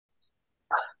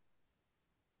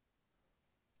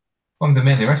from the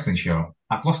Mainly Wrestling Show.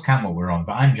 I've lost count what we're on,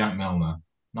 but I'm Jack Milner,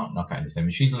 not Knockout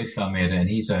Entertainment. She's Alyssa Almeida, and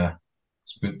he's a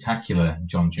spectacular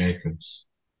John Jacobs.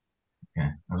 Yeah,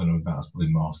 I don't know if that's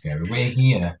probably more scary. We're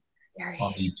here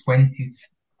on Scary. the 20th,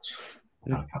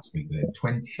 I can't speak to it,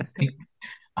 26th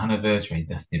anniversary,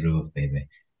 Death Day Rule, baby,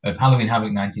 of Halloween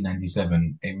Havoc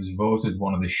 1997. It was voted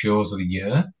one of the shows of the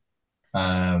year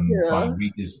by Yeah.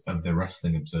 readers of the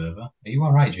Wrestling Observer. Are you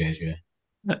all right, JJ?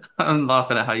 I'm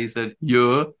laughing at how you said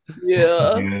yeah.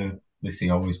 Yeah. Yeah,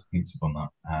 Lissy always picks up on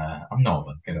that. I'm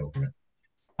Northern, get over it.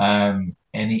 And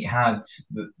it had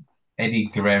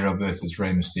Eddie Guerrero versus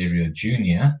Rey Mysterio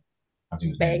Jr., as he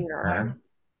was named at the Banger. time,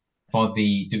 for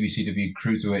the WCW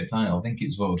Cruiserweight title. I think it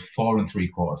was voted 4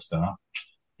 3/4 star.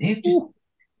 Dave just Ooh.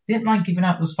 didn't like giving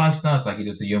out those 5 stars like he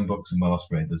does the Young Bucks and Will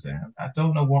Ospreay does it. I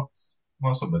don't know what's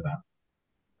up with that.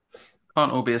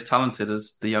 Can't all be as talented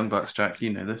as the Young Bucks, Jack.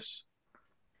 You know this.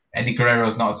 Eddie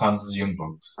Guerrero's not as talented as Young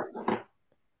Bucks.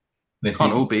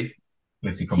 Can't all Lissy, be.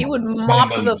 Lissy, come He would on. Will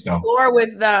mop you the stop? floor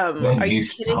with them. Will Are you you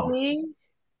kidding stop? me?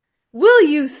 Will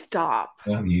you stop?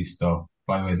 Well, you stop.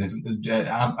 By the way, there's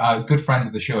a good friend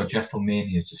of the show,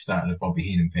 Jesselmania, has just started a Bobby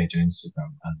Heenan page on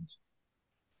Instagram, and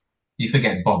you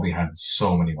forget Bobby had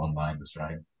so many one-liners,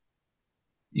 right?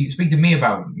 You speak to me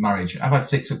about marriage. I've had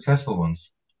 6 successful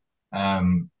ones.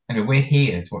 Anyway, we're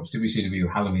here to watch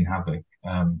WCW Halloween Havoc.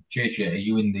 JJ, are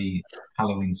you in the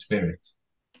Halloween spirit?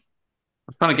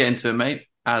 I'm trying to get into it, mate.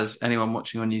 As anyone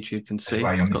watching on YouTube can That's see,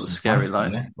 why you're got the missing scary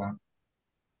flags. light. Yeah,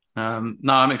 well,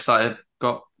 No, I'm excited.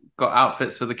 Got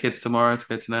outfits for the kids tomorrow to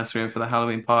go to nursery and for the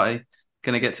Halloween party.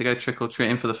 Gonna get to go trick or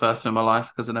treating for the first time in my life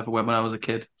because I never went when I was a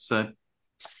kid. So,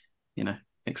 you know,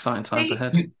 exciting times Wait,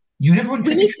 ahead. you never went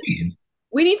we trick or need to treating.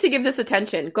 we need to give this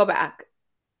attention. Go back.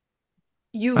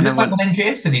 I You Just never like went. when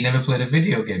MJF said he never played a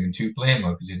video game in two-player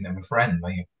mode because he didn't have a friend.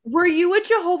 Like, were you a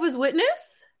Jehovah's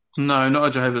Witness? No, not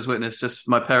a Jehovah's Witness. Just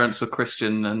my parents were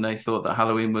Christian and they thought that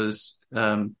Halloween was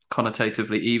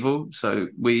connotatively evil. So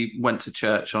we went to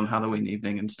church on Halloween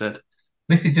evening instead.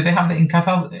 listen, do they have it in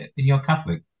Catholic in your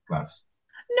Catholic class?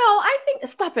 No, I think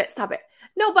stop it, stop it.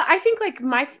 No, but I think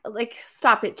like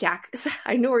stop it, Jack.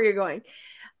 I know where you're going.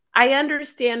 I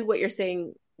understand what you're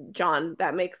saying, John.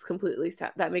 That makes complete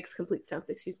sense.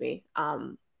 Excuse me.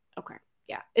 Okay,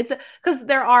 yeah, it's because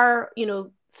there are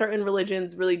certain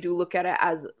religions really do look at it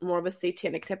as more of a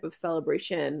satanic type of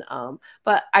celebration.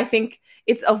 But I think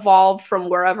it's evolved from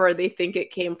wherever they think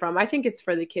it came from. I think it's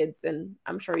for the kids, and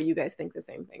I'm sure you guys think the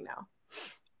same thing now.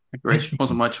 Agree. Literally,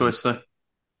 Wasn't my choice though. Of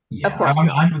yeah. course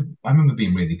not. I remember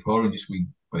being really poor and just we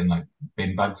putting like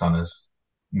bin bags on us,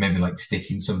 maybe like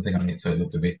sticking something on it so it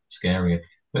looked a bit scarier.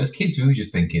 But as kids, we were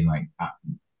just thinking like,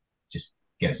 just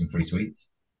get some free sweets.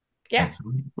 Yeah.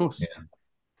 Excellent. Of course. Yeah.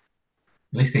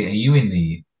 Listen, are you in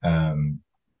the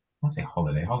let's say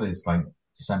holiday? Holiday is like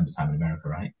December time in America,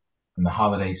 right? And the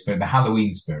holiday spirit, the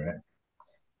Halloween spirit.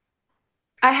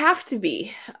 I have to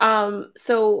be.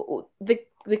 So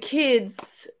the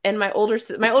kids and my older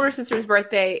sister's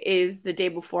birthday is the day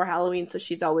before Halloween, so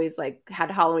she's always like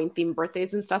had Halloween themed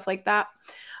birthdays and stuff like that.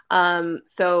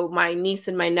 So my niece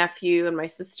and my nephew and my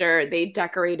sister, they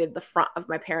decorated the front of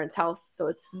my parents' house, so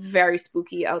it's very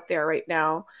spooky out there right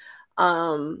now.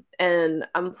 And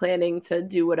I'm planning to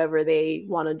do whatever they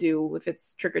want to do, if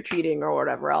it's trick or treating or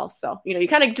whatever else. So, you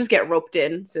kind of just get roped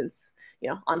in since,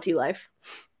 auntie life.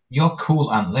 You're cool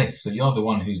Aunt Liz, so you're the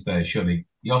one who's there. Surely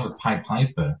you're the Pied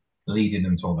Piper leading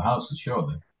them to all the houses.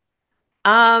 Surely.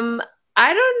 Um,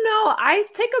 I don't know. I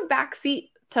take a back seat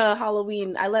to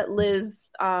Halloween. I let Liz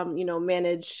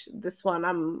manage this one.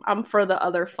 I'm for the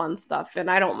other fun stuff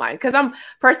and I don't mind because I'm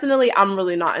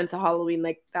really not into Halloween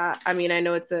like that. I mean, I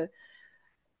know it's a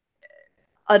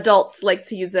adults like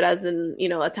to use it as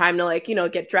a time to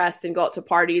get dressed and go out to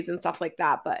parties and stuff like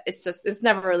that, but it's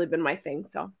never really been my thing.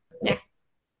 So, yeah.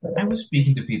 I was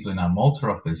speaking to people in our Malta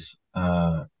office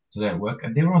today at work,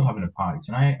 and they were all having a party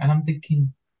tonight. And I'm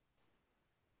thinking,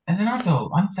 as an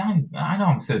adult, I know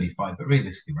I'm 35, but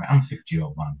realistically, right, I'm a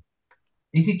 50-year-old man.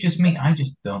 Is it just me? I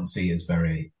just don't see it as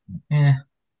very. Eh.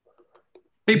 It's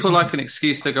People just like an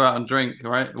excuse to go out and drink,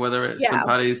 right? Whether it's St. Yeah.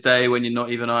 Paddy's Day when you're not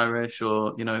even Irish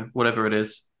or, whatever it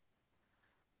is.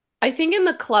 I think in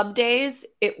the club days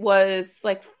it was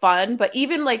like fun, but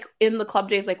even like in the club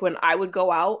days, like when I would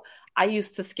go out, I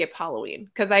used to skip Halloween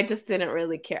because I just didn't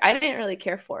really care. I didn't really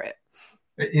care for it.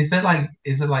 is there like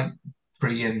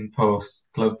pre and post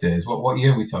club days? What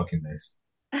year are we talking this?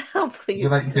 Oh, Is it please.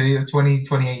 like do you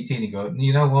 2018? You go,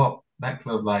 you know what? That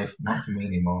club life not for me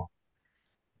anymore.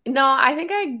 No, I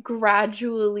think I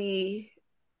gradually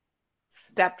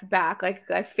stepped back.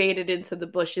 Like I faded into the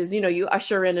bushes. You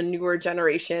usher in a newer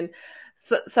generation.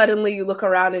 suddenly you look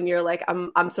around and you're like,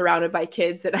 I'm surrounded by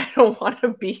kids and I don't want to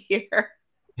be here.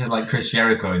 They're like Chris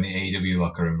Jericho in the AEW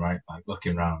locker room, right? Like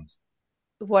looking around,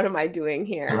 What am I doing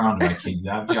here? surrounded by kids.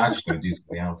 I just got to do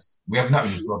something else. We have not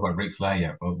even spoken about Ric Flair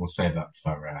yet, but we'll save that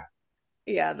for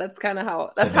Yeah, that's kind of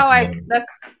how save that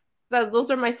for later. those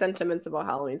are my sentiments about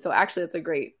Halloween. So actually it's a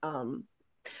great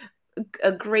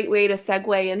way to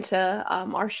segue into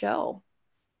our show.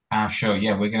 Our show,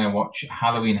 yeah, we're gonna watch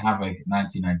Halloween Havoc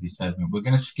 1997. We're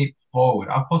gonna skip forward.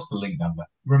 I'll post the link down there.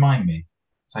 Remind me,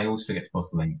 so I always forget to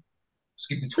post the link.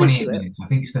 Skip to Please 28 do it. minutes. I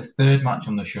think it's the third match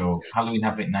on the show. Halloween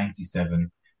Havoc 97.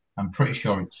 I'm pretty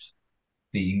sure it's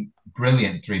the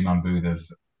brilliant three-man booth of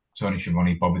Tony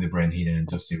Schiavone, Bobby the Brain Heenan, and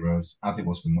Dusty Rhodes, as it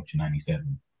was for much of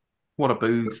 97. What a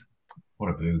booth. What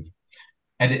a booth.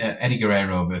 Eddie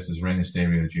Guerrero versus Rey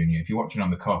Mysterio Jr. If you're watching on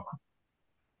the cock,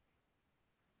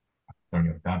 throwing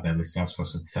you off guard there, Lucy, I was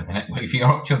supposed to say that. If you're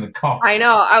watching on the cock, I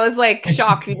know. I was like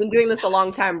shocked. You've been doing this a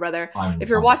long time, brother. If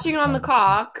you're watching on the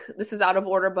cock, this is out of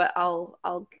order, but I'll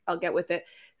get with it.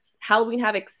 Halloween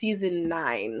Havoc season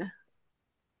 9.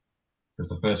 because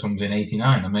the first one was in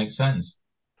 89, that makes sense.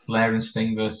 Flair and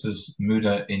Sting versus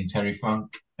Muda in Terry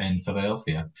Funk in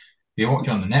Philadelphia. If you're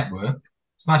watching on the network,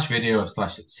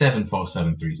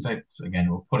 /video/74736. Again,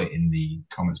 we'll put it in the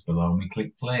comments below, and we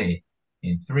click play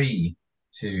in 3,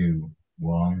 2,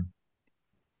 1.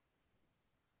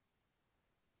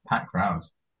 Packed crowds.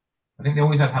 I think they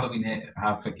always had Halloween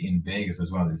Havoc in Vegas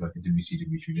as well. It's like a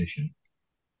WCW tradition.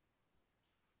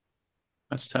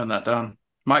 Let's turn that down.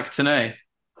 Mike Tenay,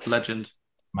 legend.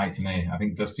 Mike Tenay. I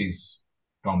think Dusty's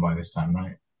gone by this time,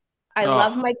 right? I Oh,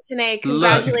 love Mike Tenay. look-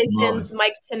 Congratulations,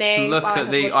 Mike Tenay. Look Wow,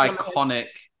 at the I've wished him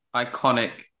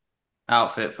iconic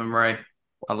outfit from Ray.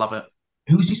 I love it.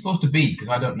 Who's he supposed to be? Because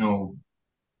I don't know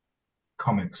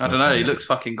comics. I don't know. He looks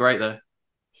fucking great though.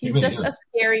 He's really just does. a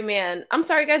scary man. I'm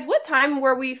sorry, guys. What time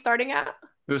were we starting at?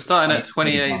 We were starting at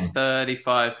 28:35.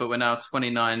 28:35, but we're now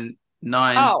 29,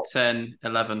 9, Oh. 10,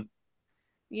 11.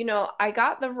 You know, I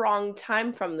got the wrong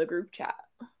time from the group chat.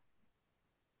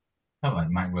 Oh, like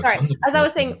Mike works Sorry. under As I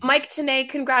was the saying, Mike Tenay,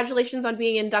 congratulations on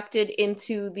being inducted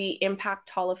into the Impact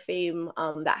Hall of Fame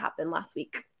that happened last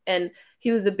week. And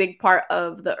he was a big part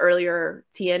of the earlier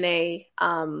TNA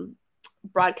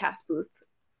broadcast booth.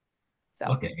 So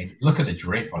Look at the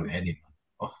drape on Eddie, man.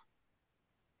 Oh.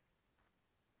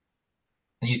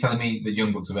 And you telling me the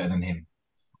Young Bucks are better than him?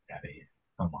 Get out of here.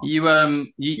 Come on.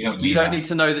 You You don't need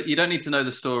to know that. You don't need to know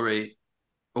the story,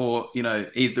 or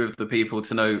either of the people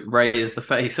to know Ray is the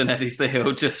face and Eddie's the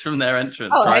heel just from their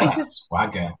entrance, Oh, right? Eddie- That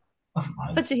swagger. Oh,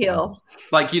 my such a God. heel.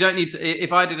 Like you don't need to.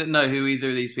 If I didn't know who either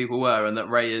of these people were and that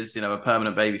Ray is, a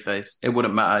permanent babyface, it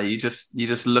wouldn't matter. You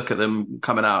just look at them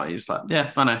coming out. And you're just like,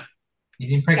 yeah, I know.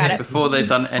 He's impregnated Before they've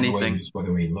done by the way- anything. just by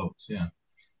the way he looks, yeah.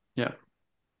 Yeah.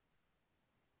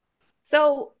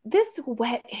 So this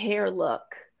wet hair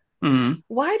look, Mhm.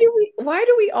 why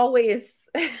do we always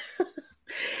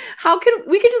how can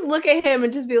we could just look at him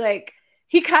and just be like,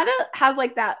 he kind of has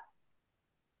like that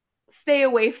stay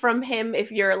away from him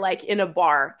if you're like in a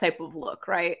bar type of look,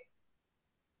 right?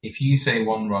 If you say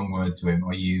one wrong word to him,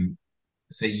 or you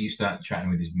say you start chatting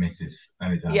with his missus,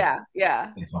 and it's Yeah.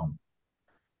 it's on.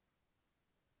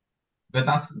 But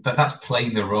that's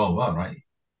playing the role well, right?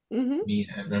 Hmm.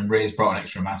 And Ray's brought an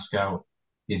extra mask out.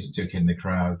 He's took in the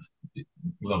crowd.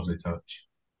 Lovely touch.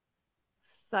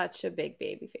 Such a big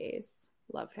baby face.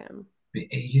 Love him. But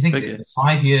you think Biggest.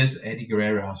 5 years Eddie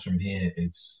Guerrero has from here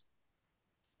it's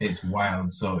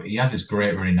wild. So he has his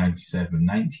great run in 97,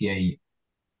 98.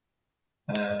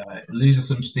 Loses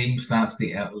some steam, starts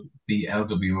the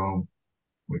LWO,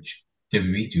 which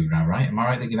WWE do now, right? Am I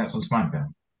right thinking that's on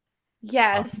SmackDown?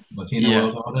 Yes. Latino Yeah.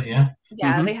 World Order, yeah.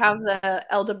 Yeah, Mhm. they have the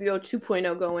LWO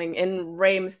 2.0 going, and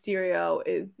Rey Mysterio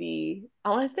is I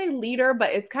want to say leader,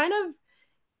 but it's kind of,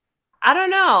 I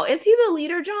don't know. Is he the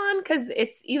leader, John? Because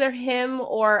it's either him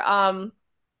or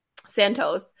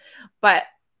Santos, but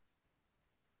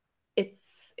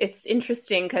it's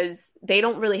interesting because they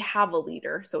don't really have a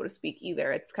leader, so to speak,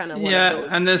 either. It's kind of one of those.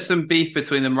 And there's some beef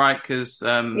between them, right? Because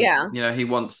Yeah. he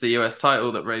wants the US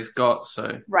title that Ray's got.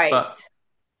 So Right. but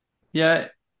yeah,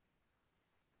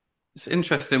 it's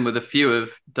interesting with a few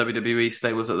of WWE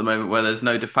stables at the moment where there's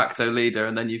no de facto leader,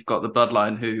 and then you've got the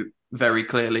Bloodline who very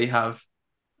clearly have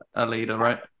a leader,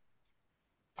 right?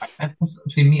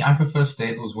 I prefer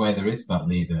stables where there is that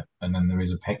leader, and then there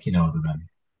is a pecking order. Then,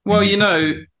 Well,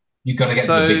 you've got to get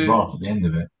to the big boss at the end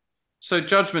of it. So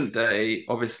Judgment Day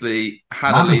obviously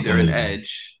had a That was leader the in leader.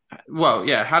 Edge. Well,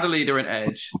 yeah, had a leader in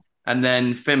Edge, and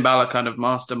then Finn Balor kind of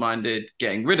masterminded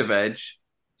getting rid of Edge.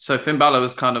 So Finn Balor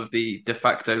was kind of the de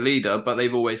facto leader, but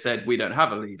they've always said we don't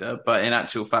have a leader. But in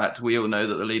actual fact, we all know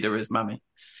that the leader is Mami.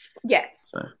 Yes.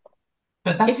 So,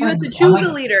 But If that's you like had to I choose like,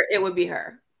 a leader, it would be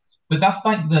her. but that's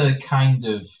like the kind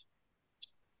of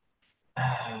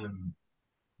um,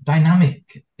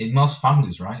 dynamic in most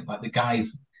families, right? Like the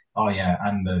guys, oh yeah,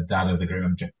 I'm the dad of the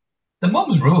group. The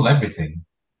moms rule everything.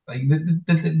 Like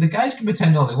the guys can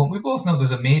pretend all they want. We both know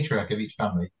there's a matriarch of each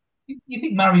family. You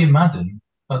think Marion Madden,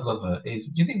 I love her,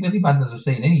 is? Do you think Willie Madden has a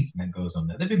say in anything that goes on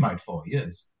there? They've been married 4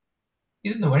 years. He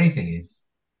doesn't know where anything is.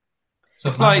 So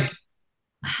it's Madden,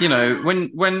 like, you know,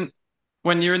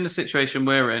 when you're in the situation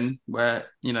we're in, where,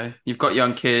 you know, you've got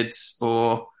young kids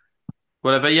or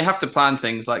whatever, you have to plan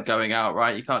things like going out,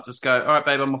 right? You can't just go, all right,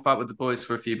 babe, I'm off out with the boys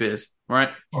for a few beers, right?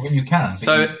 I mean, you can, but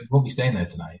So, you won't be staying there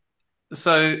tonight.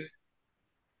 so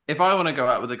if I want to go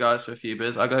out with the guys for a few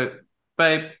beers, I go,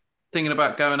 babe, thinking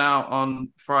about going out on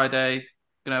Friday,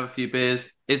 gonna have a few beers.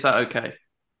 Is that okay?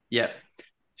 Yeah.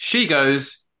 She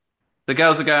goes, the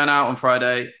girls are going out on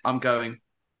Friday. I'm going.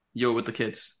 You're with the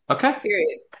kids. Okay.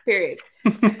 Period.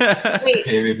 Wait.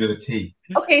 Period with a T.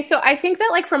 Okay, so I think that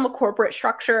like from a corporate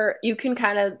structure, you can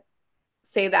kind of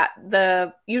say that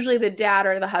usually the dad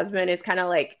or the husband is kind of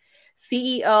like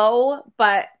CEO,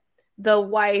 but the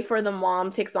wife or the mom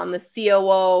takes on the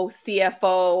COO,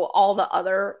 CFO, all the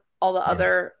Yes.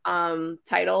 other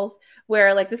titles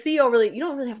where like the CEO really you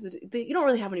don't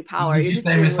really have any power. You're You're just just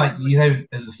there doing as like whatever. you there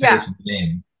as the Yeah. face of the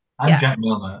name. I'm Yeah. Jack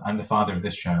Milner. I'm the father of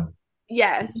this child.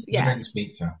 Yes, You're going to yes.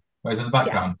 speak to her. Whereas in the Yeah.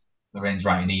 background, Lorraine's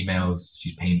writing emails,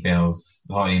 she's paying bills,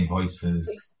 hauling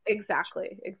invoices.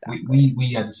 Exactly.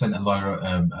 We had to send a lawyer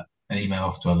an email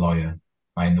off to a lawyer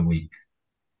by in the week.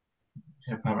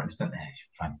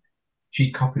 Fine.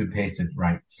 She copied and pasted,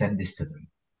 right, send this to them.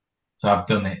 So I've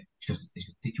done it. Just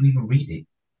did you even read it?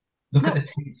 Look at No. the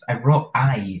text. I wrote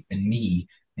I and me,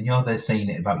 and you're there saying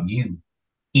it about you,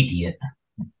 idiot.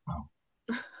 Oh.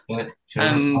 Should I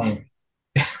And reply?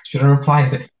 Should I reply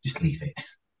and say, just leave it?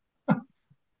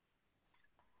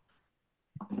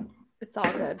 It's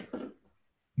all good.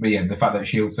 But yeah, the fact that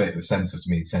she'll say it was sensitive to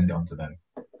me, send it on to them.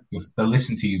 Because they'll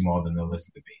listen to you more than they'll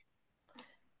listen to me.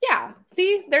 Yeah.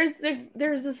 See,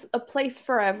 there's a place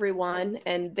for everyone,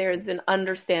 and there's an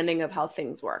understanding of how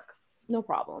things work. No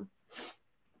problem.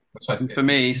 That's why for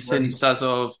me, since as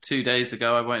of 2 days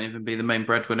ago, I won't even be the main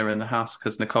breadwinner in the house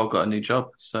because Nicole got a new job.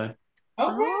 So,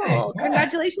 Oh, really? Oh,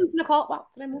 congratulations, Nicole. Wow,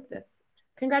 did I move this?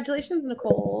 Congratulations,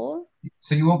 Nicole.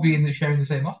 So you won't be sharing the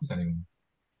same office anymore?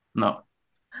 no.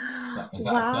 Is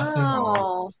that a blessing or?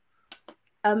 Wow.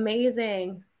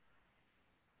 Amazing.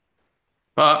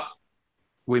 But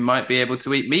we might be able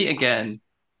to eat meat again.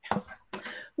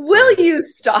 Will you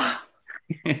stop?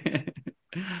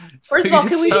 First of all, Food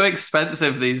can is we so just...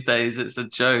 expensive these days. It's a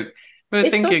joke. We're It's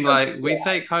so thinking like expensive, we yeah.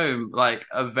 take home like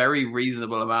a very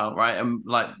reasonable amount, right? And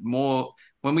like more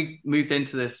when we moved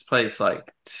into this place like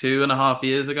 2.5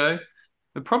 years ago,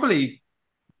 we're probably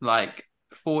like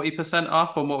 40%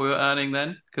 up on what we were earning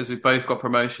then because we both got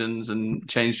promotions and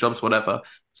changed jobs, whatever.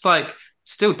 It's like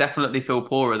still definitely feel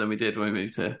poorer than we did when we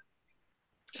moved here.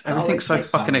 Everything's so always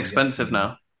like fucking that. expensive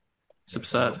now. It's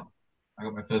absurd. I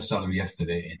got my first salary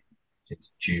yesterday since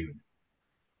June.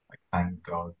 Like, thank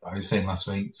God. I was saying last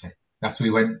week, after we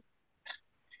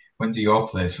went to your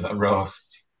place for that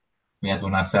roast, we had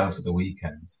one ourselves at the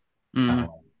weekend. Mm.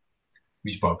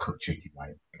 We just bought a cooked chicken,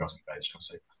 right? I got some veg. I was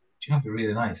like, do you know, it'd be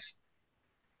really nice.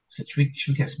 I said, should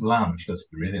we get some lamb? She goes,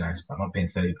 it'd be really nice, but I'm not paying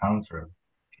 £30 for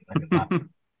it.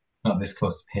 Not this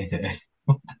close to payday.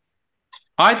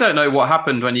 I don't know what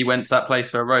happened when you went to that place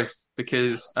for a roast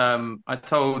because I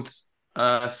told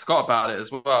Scott about it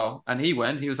as well, and he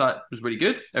went. He was like, "It was really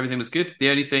good. Everything was good. The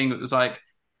only thing that was like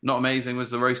not amazing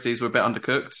was the roasties were a bit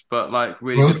undercooked, but like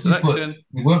really good selection."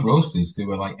 They weren't roasties. They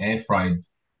were like air fried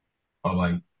or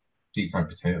like deep fried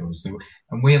potatoes.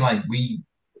 And we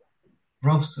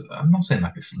roast. I'm not saying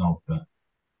like a snob, but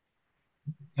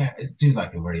I do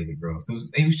like a very good roast.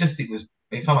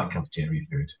 It felt like cafeteria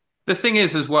food. The thing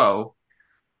is, as well,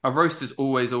 a roast is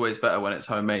always better when it's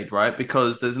homemade, right?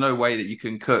 Because there's no way that you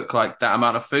can cook like that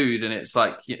amount of food, and it's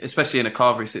like, especially in a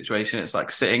carvery situation, it's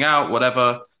like sitting out,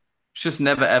 whatever. It's just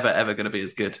never, ever going to be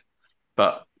as good.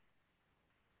 But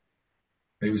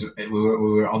We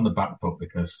were on the back foot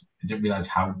because I didn't realize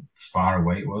how far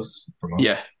away it was from us.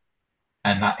 yeah,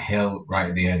 And that hill right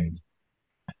at the end.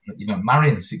 You know,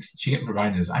 Marion 6, she kept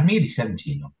reminding us, I'm nearly 70,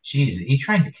 you know. Jesus, you're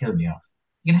trying to kill me off.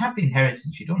 You can have the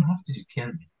inheritance, you don't have to kill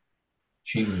me.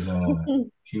 She was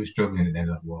struggling at the end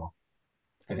of that war.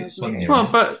 Because it's Sunday, well,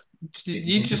 right? but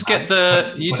you just get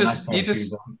the you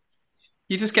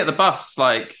just get the bus,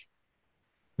 like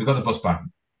we got the bus back.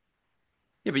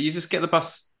 yeah, but you just get the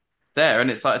bus there,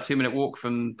 and it's like a 2-minute walk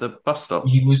from the bus stop.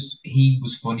 He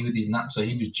was funny with his nap, so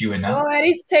he was due a nap. Oh, and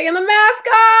he's taking the mask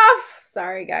off.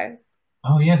 Sorry, guys.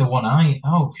 Oh yeah, the one eye.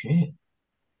 Oh shit.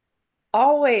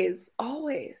 Always,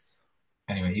 always.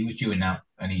 Anyway, he was due a nap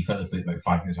and he fell asleep like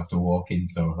 5 minutes after walking,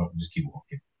 so I thought we'll just keep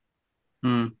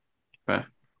walking. Fair.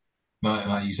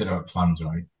 Like you said about plans,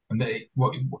 right? And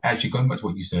actually going back to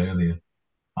what you said earlier,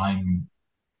 I'm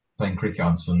playing cricket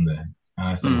on Sunday, and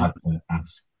I still had to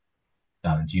ask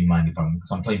Dan, do you mind if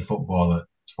because I'm playing football at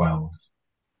 12.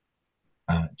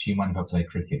 Do you mind if I play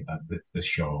cricket at the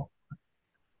show?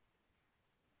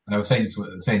 And I was saying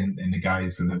in the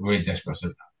guys that were really desperate, I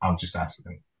said, I'll just ask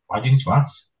them, why do you need to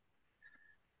ask?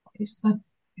 It's like,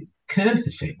 it's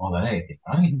courtesy more than anything,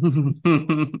 right?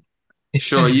 It's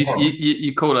Sure, simple.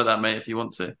 you call it that, mate, if you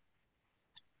want to.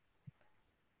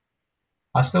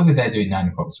 I'll still be there doing 9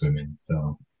 o'clock swimming,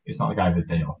 so it's not like I have a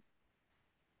day off.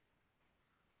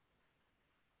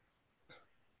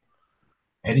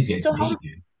 Eddie's getting So paid.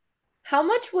 how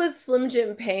much was Slim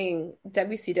Jim paying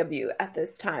WCW at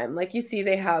this time? Like you see,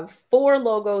 they have 4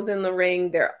 logos in the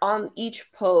ring. They're on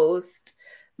each post.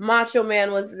 Macho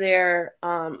Man was there,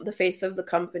 the face of the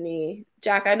company.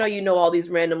 Jack, I know you know all these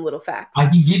random little facts. I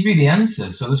can give you the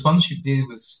answer. So the sponsorship deal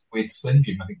with Slim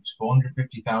Jim, I think it was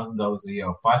 $450,000 a year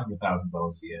or $500,000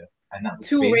 a year, and that was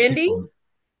To Randy?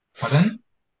 Pardon?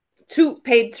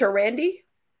 Paid to Randy?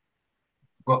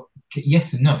 Well,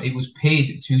 yes and no. It was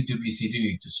paid to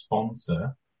WCW to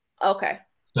sponsor Okay.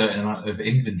 a certain amount of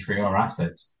inventory or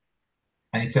assets,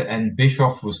 and he said, and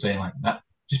Bischoff was saying like that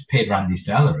just paid Randy's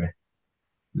salary.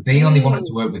 They only wanted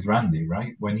to work with Randy,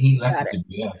 right? When he left the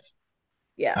WWF,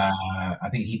 yeah, I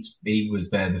think he was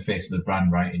there, the face of the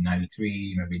brand, right, in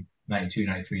 93, maybe 92,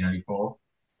 93, 94.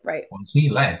 Right. Once he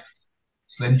left,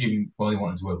 Slim Jim only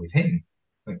wanted to work with him.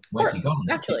 Like, where's he gone?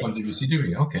 Naturally. He's gone to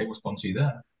WCW. Okay, we'll sponsor you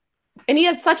there. And he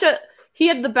had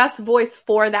the best voice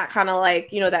for that kind of like,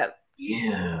 that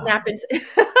snap into.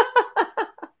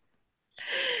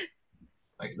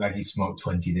 like he smoked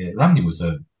 20 days. Randy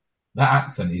that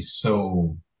accent is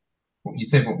so, what you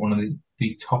say, one of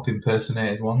the top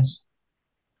impersonated ones?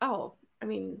 Oh, I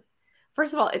mean,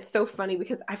 first of all, it's so funny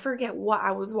because I forget what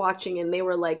I was watching and they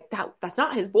were like, that's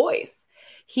not his voice.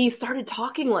 He started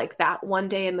talking like that one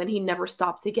day and then he never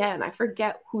stopped again. I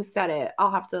forget who said it.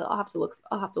 I'll have to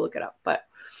look it up. But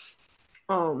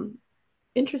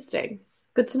interesting.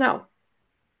 Good to know.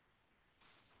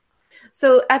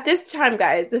 So at this time,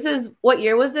 guys, what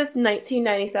year was this?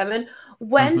 1997.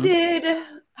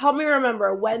 Help me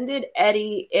remember, when did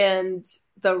Eddie and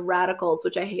the Radicals,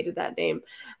 which I hated that name,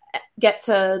 get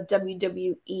to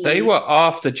WWE? They were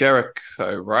after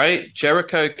Jericho, right?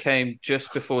 Jericho came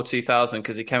just before 2000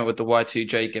 because he came up with the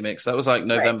Y2J gimmicks. That was like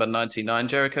November 99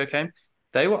 Jericho came.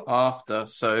 They were after.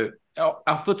 So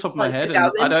off the top of my head,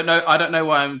 and I don't know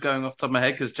why I'm going off the top of my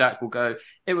head because Jack will go,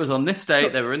 it was on this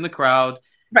date, they were in the crowd.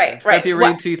 Right.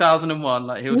 February 2001.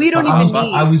 Like we don't even need.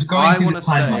 I was going through the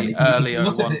timeline.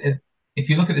 Earlier. If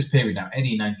you look at this period now,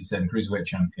 Eddie 97 Cruiserweight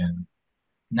Champion,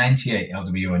 98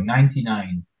 LWO,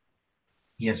 99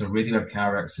 he has a really bad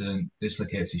car accident,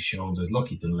 dislocates his shoulders,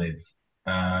 lucky to live,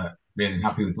 really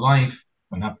happy with life,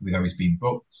 unhappy with how he's been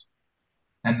booked,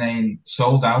 and then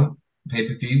sold out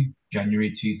pay-per-view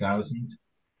January 2000.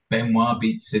 Benoit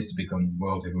beats Sid to become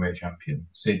World Heavyweight Champion.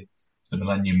 Sid's the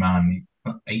Millennium Man,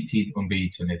 18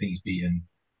 unbeaten. I think he's beaten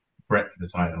Brett for the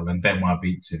title. Then Benoit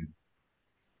beats him.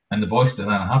 And the boys still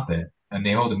aren't happy. And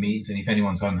they hold a meeting, and if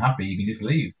anyone's unhappy, you can just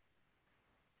leave.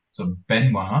 So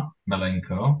Benoit,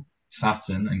 Malenko,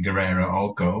 Saturn, and Guerrero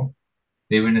all go.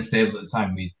 They were in a stable at the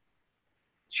time with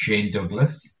Shane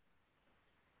Douglas.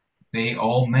 They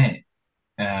all met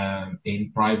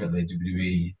in privately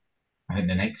WWE, I think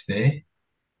the next day,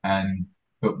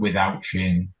 but without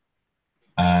Shane.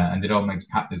 And they'd all make a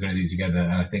pact they're going to do together.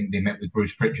 And I think they met with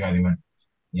Bruce Pritchard and they went,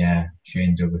 yeah,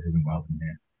 Shane Douglas isn't welcome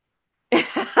here.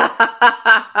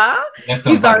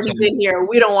 He's already been here.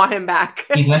 We don't want him back.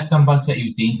 He left on bad terms. He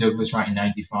was Dean Douglas right in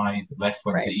 95. Went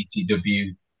to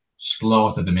ECW,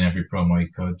 slaughtered them in every promo he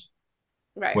could.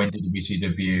 Right. Went to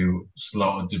WCW,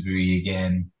 slaughtered WWE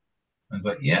again. I was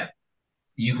like, yeah,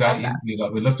 you got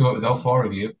we'd love to work with all 4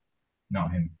 of you.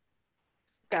 Not him.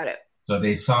 Got it. So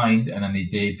they signed and then they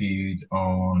debuted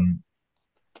on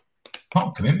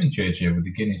Top Commitment Church here with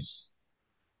the Guinness.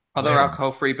 Other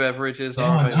alcohol-free beverages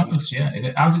are available.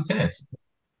 How's it taste?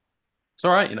 It's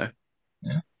all right,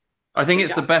 Yeah. I think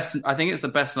it's the best. I think it's the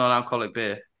best non-alcoholic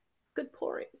beer. Good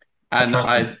pouring. And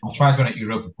I tried one at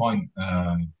Europa Point.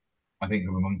 I think a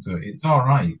couple of months ago. It's all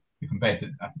right compared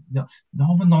to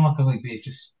normal non-alcoholic beer.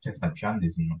 Just like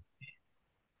shandies and.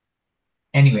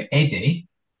 Anyway, Eddie,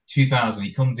 2000,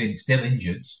 he comes in still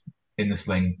injured, in the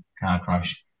sling, car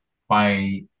crash.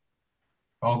 By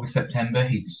August, September,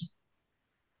 he's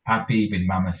happy with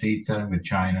Mamacita, with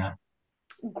China.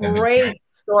 Great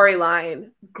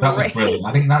storyline. That was Great. brilliant.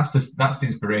 I think that's the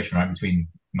inspiration, right, between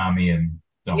Mami and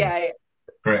Dom. Yeah.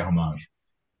 Great homage.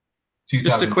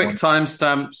 Just a quick 2001.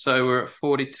 timestamp. So we're at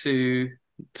 42,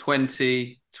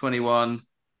 20, 21,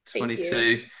 Thank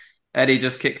 22. Eddie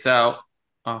just kicked out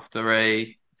after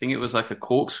I think it was like a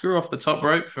corkscrew off the top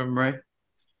rope from Ray.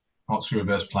 Corkscrew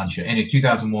reverse plancha. In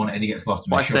 2001, Eddie gets lost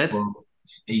in a shuffle.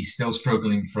 He's still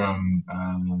struggling from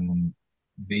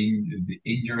the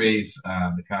injuries,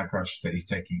 the car crash that he's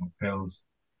taking on pills,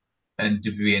 and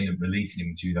WWE ended up releasing him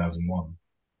in 2001.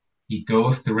 He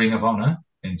goes to Ring of Honor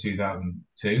in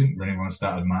 2002. Ring of Honor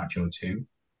started March 2002.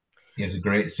 He has a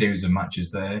great series of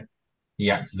matches there. He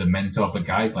acts as a mentor for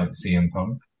guys like CM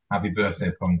Punk. Happy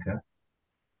birthday, Punker.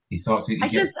 I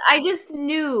just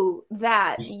knew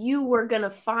that you were gonna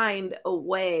find a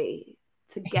way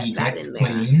to get that in there.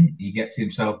 Clean. He gets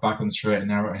himself back on the straight and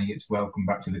narrow, and he gets welcomed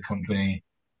back to the company.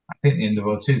 I think the end of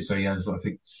 2002. So he has, I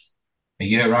think, a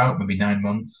year out, maybe 9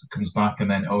 months. Comes back,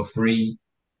 and then 2003.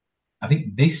 I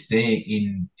think this day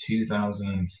in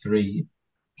 2003,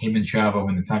 him and Chavo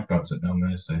win the tag belts at No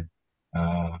Mercy.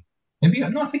 I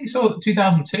think it's all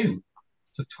 2002.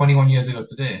 So 21 years ago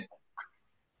today.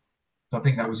 So I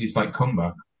think that was his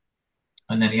comeback.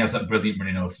 And then he has that brilliant run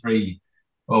in 2003.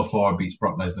 2004 beats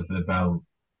Brock Lesnar for the belt.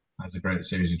 Has a great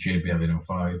series of JBL in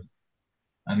 2005.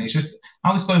 And it's just,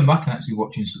 I was going back and actually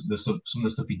watching some of the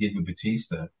stuff he did with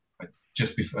Batista,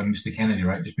 just before Mr. Kennedy,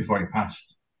 right? Just before he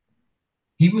passed.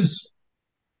 He was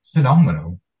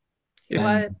phenomenal. He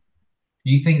was.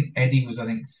 Do you think Eddie was,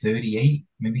 38,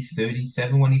 maybe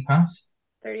 37 when he passed?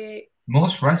 38.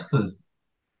 Most wrestlers,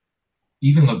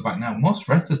 even look back now, most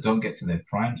wrestlers don't get to their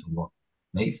prime till what?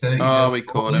 Late 30s? Oh, we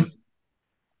caught him.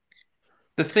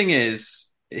 The thing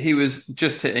is, he was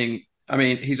just hitting,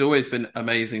 he's always been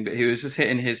amazing, but he was just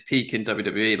hitting his peak in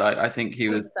WWE. I think he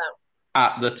was 100%.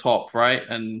 At the top, right?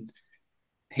 And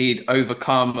he'd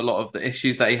overcome a lot of the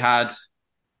issues that he had.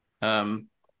 And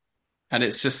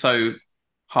it's just so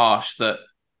harsh that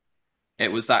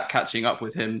it was that catching up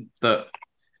with him that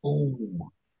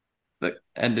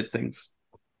ended things.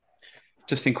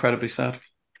 Just incredibly sad.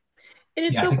 And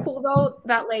it's cool though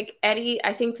that Eddie,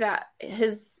 I think that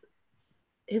his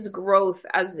growth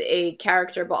as a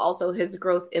character, but also his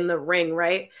growth in the ring,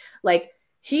 right?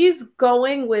 He's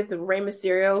going with Rey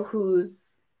Mysterio,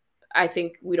 who's, I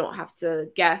think we don't have to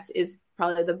guess, is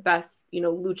probably the best,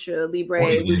 lucha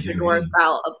libre, luchador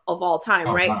style of all time,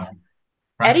 right? Wow.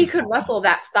 Eddie could wrestle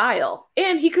that style,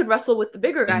 and he could wrestle with the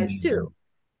bigger guys too.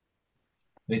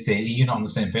 They say you're not on the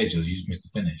same page as you just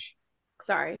missed the finish.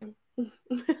 Sorry.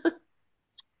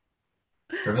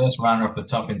 Reverse runner up the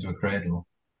top into a cradle.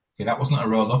 See, that wasn't a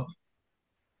roll up.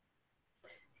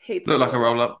 Looked like a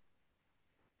roll up.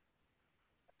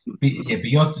 But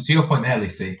to your point there,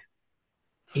 Lissy,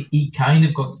 he kind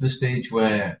of got to the stage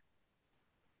where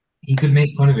he could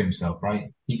make fun of himself,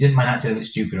 right? He didn't mind acting a bit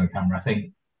stupid on camera. I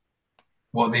think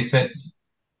what they said,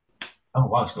 oh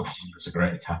wow, that's a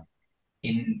great attack.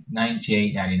 In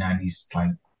 98, 99, he's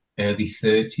early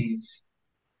 30s.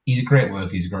 He's a great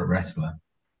worker, he's a great wrestler.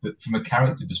 But from a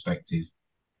character perspective,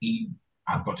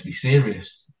 I've got to be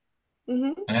serious.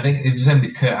 Mm-hmm. And I think it was then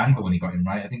with Kurt Angle when he got him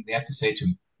right. I think they had to say to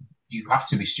him, you have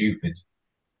to be stupid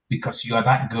because you are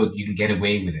that good, you can get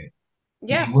away with it.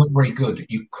 Yeah. If you weren't very good,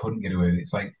 you couldn't get away with it.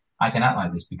 It's I can act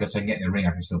like this because I can get in the ring,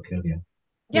 I can still kill you.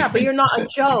 Yeah, but you're not a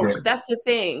joke. That's the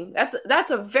thing.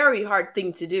 That's a very hard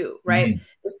thing to do, right?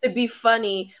 Mm-hmm. Is to be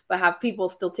funny, but have people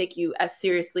still take you as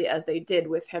seriously as they did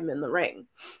with him in the ring.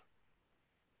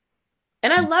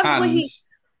 And I love what he...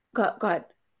 Go ahead.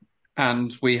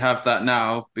 And we have that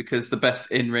now because the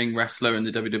best in-ring wrestler in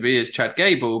the WWE is Chad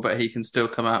Gable, but he can still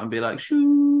come out and be like,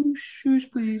 shoes,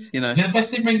 please. You're the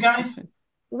best in-ring guy?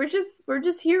 We're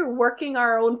just here working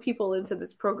our own people into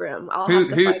this program.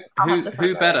 Who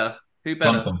better?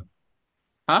 Gunther.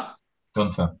 Huh?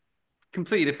 Gunther.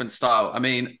 Completely different style.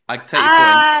 I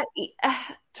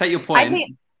take your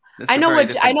point. I know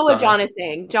what John is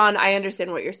saying. John, I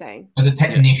understand what you're saying. As a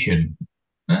technician.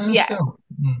 Yeah.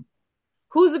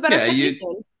 Who's a better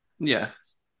technician?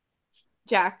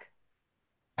 Jack.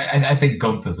 I think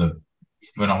Gunther's a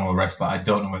phenomenal wrestler. I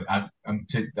don't know. I'm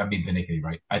being finicky,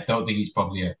 right? I don't think he's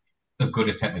probably a good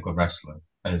a technical wrestler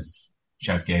as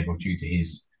Chad Gable due to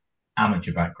his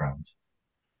amateur background.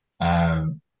 But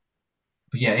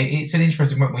yeah, it's an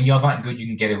interesting one. When you're that good, you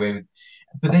can get away with.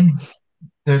 But then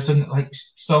there's some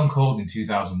Stone Cold in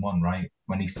 2001, right?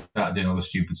 When he started doing all the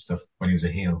stupid stuff when he was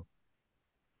a heel.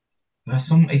 There's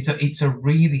some. It's a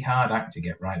really hard act to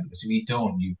get right because if you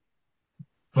don't,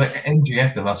 But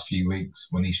MGF the last few weeks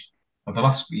when or the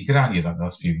last you could argue that the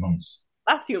last few months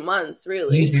Last few months, he's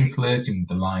really. been flirting with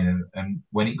the line, and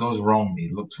when it goes wrong,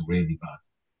 it looks really bad.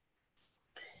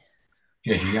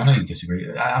 JG, I know you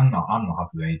disagree. I'm not happy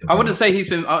with I AEW. wouldn't say he's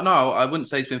been. No, I wouldn't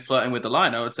say he's been flirting with the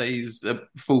line. I would say he's a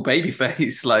full baby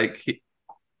face. Like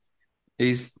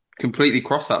he's completely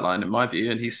crossed that line in my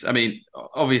view. And he's. I mean,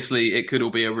 obviously, it could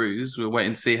all be a ruse. We'll wait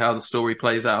and see how the story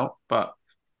plays out. But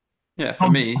yeah,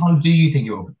 for me, How do you think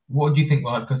it will? What do you think?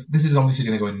 Well, because this is obviously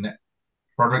going to go in.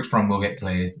 Roderick Strong will get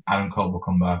cleared. Adam Cole will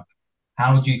come back.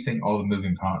 How do you think all the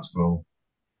moving parts will?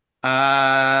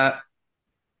 uh,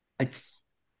 I,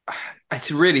 it's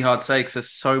really hard to say because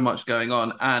there's so much going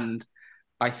on, and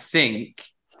I think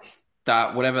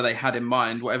that whatever they had in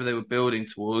mind, whatever they were building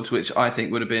towards, which I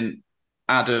think would have been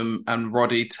Adam and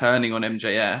Roddy turning on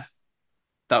MJF,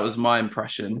 that was my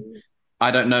impression. I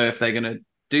don't know if they're going to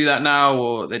do that now,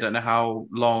 or they don't know how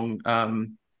long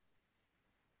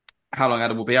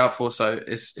Adam will be out for. So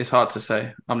it's hard to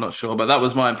say. I'm not sure, but that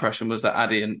was my impression was that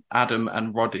Adam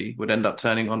and Roddy would end up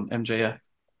turning on MJF.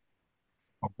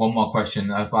 One more question.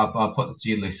 I'll put this to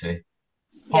you, Lucy.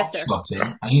 Yes, Hot sir.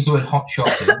 shotting. I use the word hot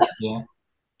shotting. Yeah.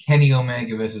 Kenny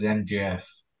Omega versus MJF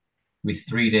with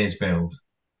 3 days build.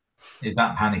 Is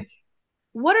that panic?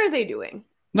 What are they doing?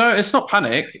 No, it's not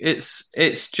panic. It's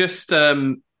just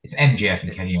It's MJF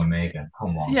and Kenny Omega.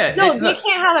 Come on. yeah. No, they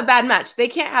can't have a bad match. They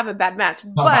can't have a bad match.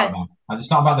 It's not about that. And it's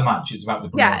not about the match. It's about the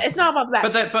Yeah, promotion. it's not about the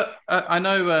match. But I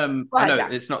know Go I ahead, know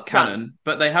Jack. it's not Go on. canon,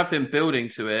 but they have been building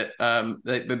to it.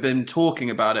 They've been talking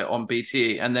about it on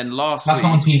BT, and then last That's week.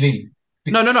 not on TV.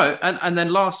 No. And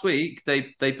then last week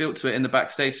they built to it in the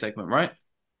backstage segment, right?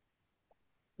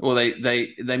 Or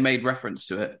they made reference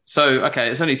to it. So okay,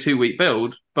 it's only 2 week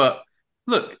build, but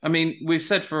look, I mean, we've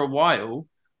said for a while,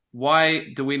 why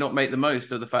do we not make the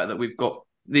most of the fact that we've got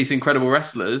these incredible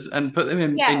wrestlers and put them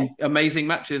in Yes. amazing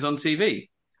matches on TV?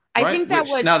 I Right? think that Which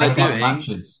what now It's they're not about the doing.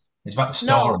 matches. It's about the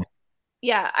No. story.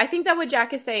 Yeah, I think that what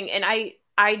Jack is saying, and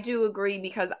I do agree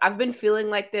because I've been feeling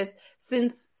like this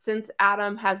since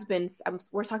Adam has been.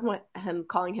 We're talking about him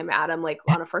calling him Adam like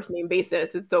on a first name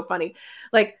basis. It's so funny.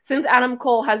 Like since Adam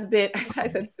Cole has been, I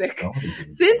said sick.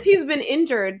 Since he's been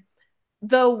injured,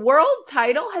 the world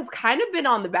title has kind of been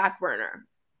on the back burner.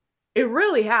 It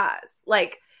really has.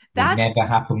 Like Would that's never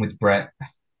happen with Brett.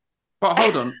 But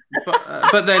hold on,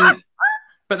 but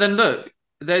then look,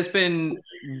 there's been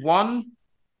one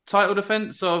title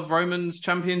defense of Roman's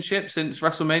championship since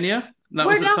WrestleMania. That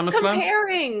we're was at not SummerSlam.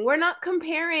 comparing. We're not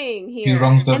comparing here. Two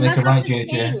wrongs don't And make a that's not right, the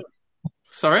JJ. same.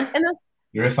 Sorry? And that's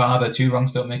You're a father. Two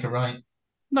wrongs don't make a right.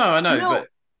 No, I know, no. but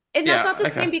And yeah, that's not the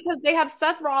okay. same because they have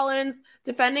Seth Rollins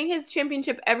defending his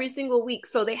championship every single week.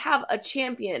 So they have a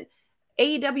champion.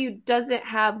 AEW doesn't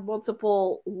have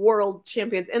multiple world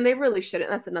champions, and they really shouldn't.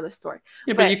 That's another story.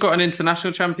 Yeah, but But you've got an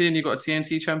international champion, you've got a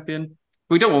TNT champion.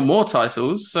 We don't want more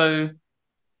titles, so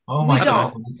Oh We my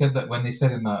God! don't. When they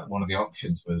said in that one of the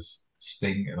options was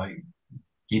Sting, like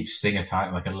give Sting a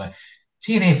title, like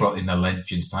TNA brought in the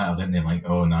Legends title, didn't they? Like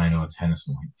 09 or 10 or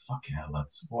something. Like, fucking hell,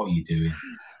 lads, what are you doing?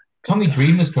 Tommy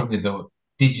Dreamer's currently the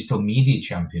digital media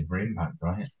champion for Impact,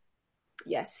 right?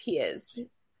 yes, he is.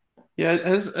 yeah,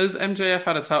 has MJF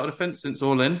had a title defense since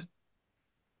All In?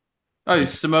 Oh,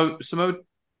 Samoa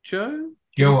Joe? Did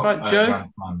he Joe, fight Joe? Grand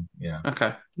Slam, yeah.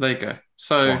 Okay, there you go.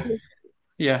 So One.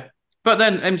 yeah. But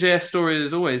then MJF's story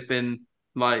has always been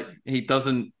like he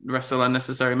doesn't wrestle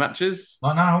unnecessary matches.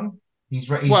 Not now. He's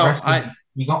Well, wrestling.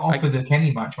 He got offered a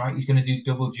Kenny match, right? He's going to do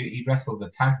double duty. He wrestled the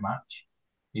tag match.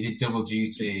 He did double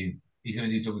duty. He's going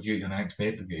to do double duty on the next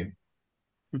pay-per-view.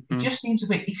 It Mhm. just seems a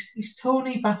bit. Is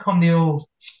Tony back on the old?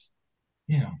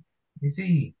 You know, is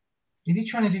he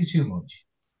trying to do too much?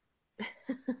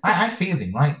 I feel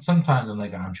him, right? Sometimes I'm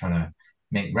like, I'm trying to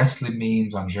make wrestling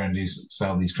memes. I'm trying to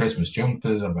sell these Christmas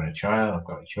jumpers. I've got a child. I've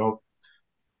got a job.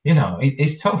 You know,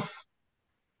 it's tough.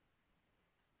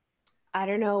 I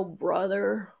don't know,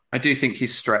 brother. I do think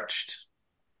he's stretched.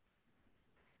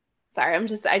 Sorry,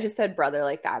 I just said brother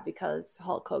like that because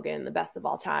Hulk Hogan, the best of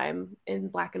all time in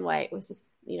black and white, was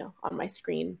just, on my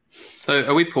screen. So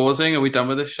are we pausing? Are we done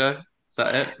with this show? Is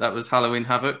that it? That was Halloween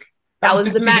Havoc. That was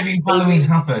the match. Halloween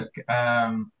Havoc,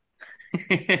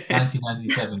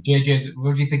 1997. JJ,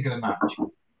 what do you think of the match?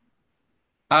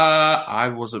 I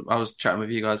was chatting with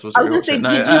you guys. I was going to say,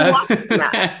 did you watch the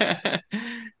match?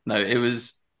 No, it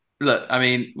was. Look, I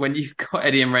mean, when you've got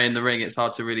Eddie and Ray in the ring, it's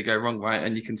hard to really go wrong, right?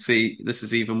 And you can see this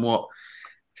is even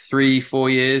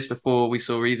 3-4 years before we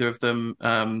saw either of them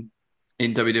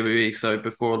in WWE. So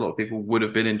before a lot of people would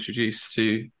have been introduced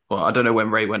to Well, I don't know when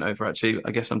Ray went over, actually.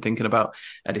 I guess I'm thinking about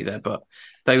Eddie there, but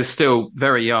they were still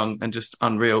very young and just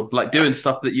unreal, like doing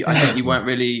stuff that I think you weren't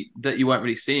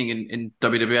really seeing in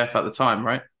WWF at the time,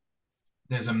 right?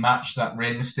 There's a match that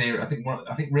Rey Mysterio. I think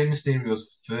Rey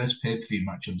Mysterio's first pay-per-view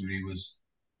match on WWE was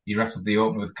he wrestled the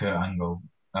opener with Kurt Angle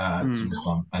at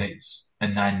SummerSlam, and it's a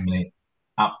 9 minute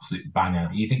absolute banger.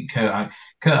 You think Kurt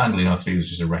Angle in '03 was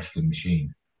just a wrestling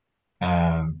machine,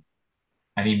 and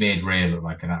he made Ray look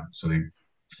like an absolute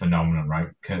phenomenon, right?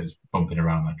 Kurt was bumping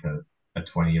around like a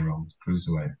 20-year-old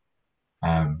cruiserweight.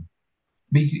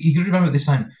 But you can remember this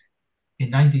time in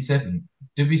 '97,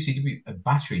 WCW are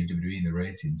battering WWE in the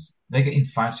ratings. They're getting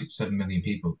 5, 6, 7 million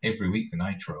people every week for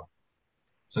Nitro.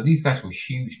 So these guys were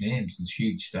huge names and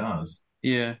huge stars.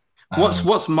 Yeah.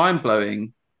 What's mind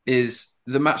blowing is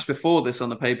the match before this on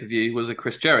the pay-per-view was a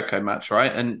Chris Jericho match,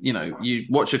 right? And you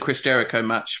watch a Chris Jericho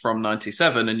match from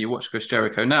 '97 and you watch Chris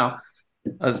Jericho now,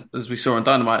 as we saw on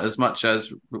Dynamite, as much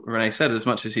as Renee said, as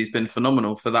much as he's been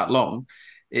phenomenal for that long,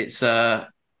 it's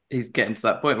he's getting to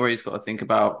that point where he's got to think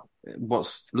about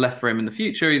what's left for him in the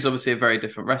future. He's obviously a very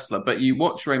different wrestler, but you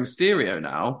watch Rey Mysterio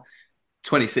now,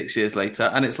 26 years later,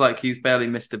 and it's like he's barely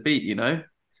missed a beat,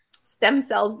 Stem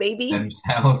cells, baby. Stem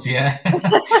cells, yeah.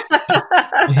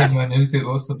 Him and who's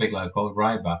the big lad called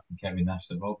Ryback and Kevin Nash,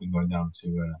 they've all been going down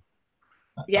to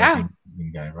yeah.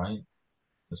 guy, right?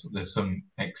 There's some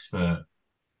expert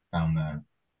down there.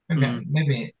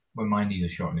 Maybe when my knees are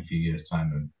shot in a few years'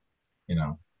 time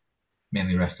and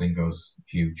mainly wrestling goes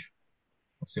huge.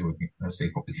 Let's see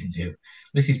what we can do. At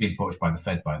least he's been poached by the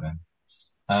Fed by then.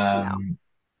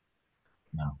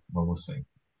 No, well, we'll see.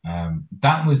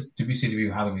 That was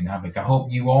WCW Halloween Havoc. I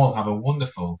hope you all have a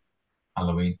wonderful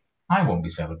Halloween. I won't be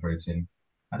celebrating.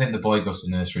 I think the boy goes to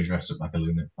nursery dressed up like a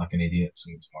lunatic, like an idiot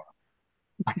tomorrow.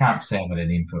 I can't say I've had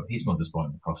any input. His mother's bought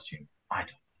him a costume. I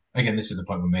don't. Again, this is the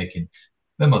point we're making.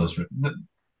 The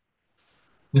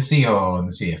CEO and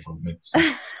the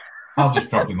CFO. I'll just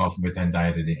drop him off and pretend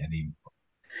I did it anymore.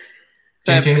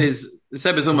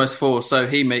 Seb is almost 4, so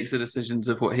he makes the decisions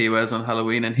of what he wears on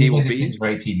Halloween, and he will be for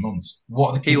 18 months. What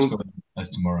are the kids going as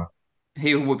tomorrow?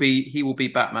 He will be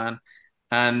Batman,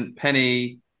 and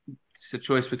Penny. It's a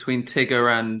choice between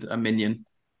Tigger and a minion.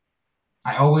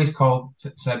 I always call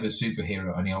Seb a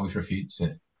superhero, and he always refutes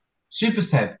it. Super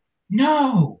Seb,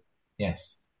 no,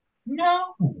 yes,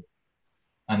 no,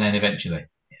 and then eventually,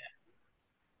 yeah.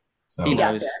 So he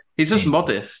knows. He's just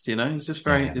modest, He's just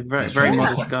very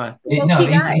modest guy.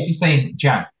 He's just saying,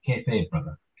 Jack, kayfabe,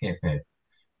 brother, kayfabe.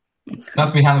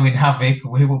 That's been Halloween Havoc.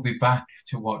 We will be back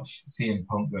to watch CM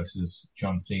Punk versus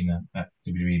John Cena at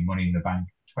WWE Money in the Bank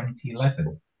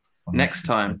 2011. Next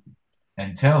time.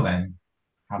 Until then,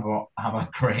 have a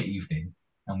great evening,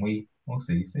 and we will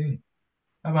see you soon.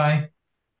 Bye bye.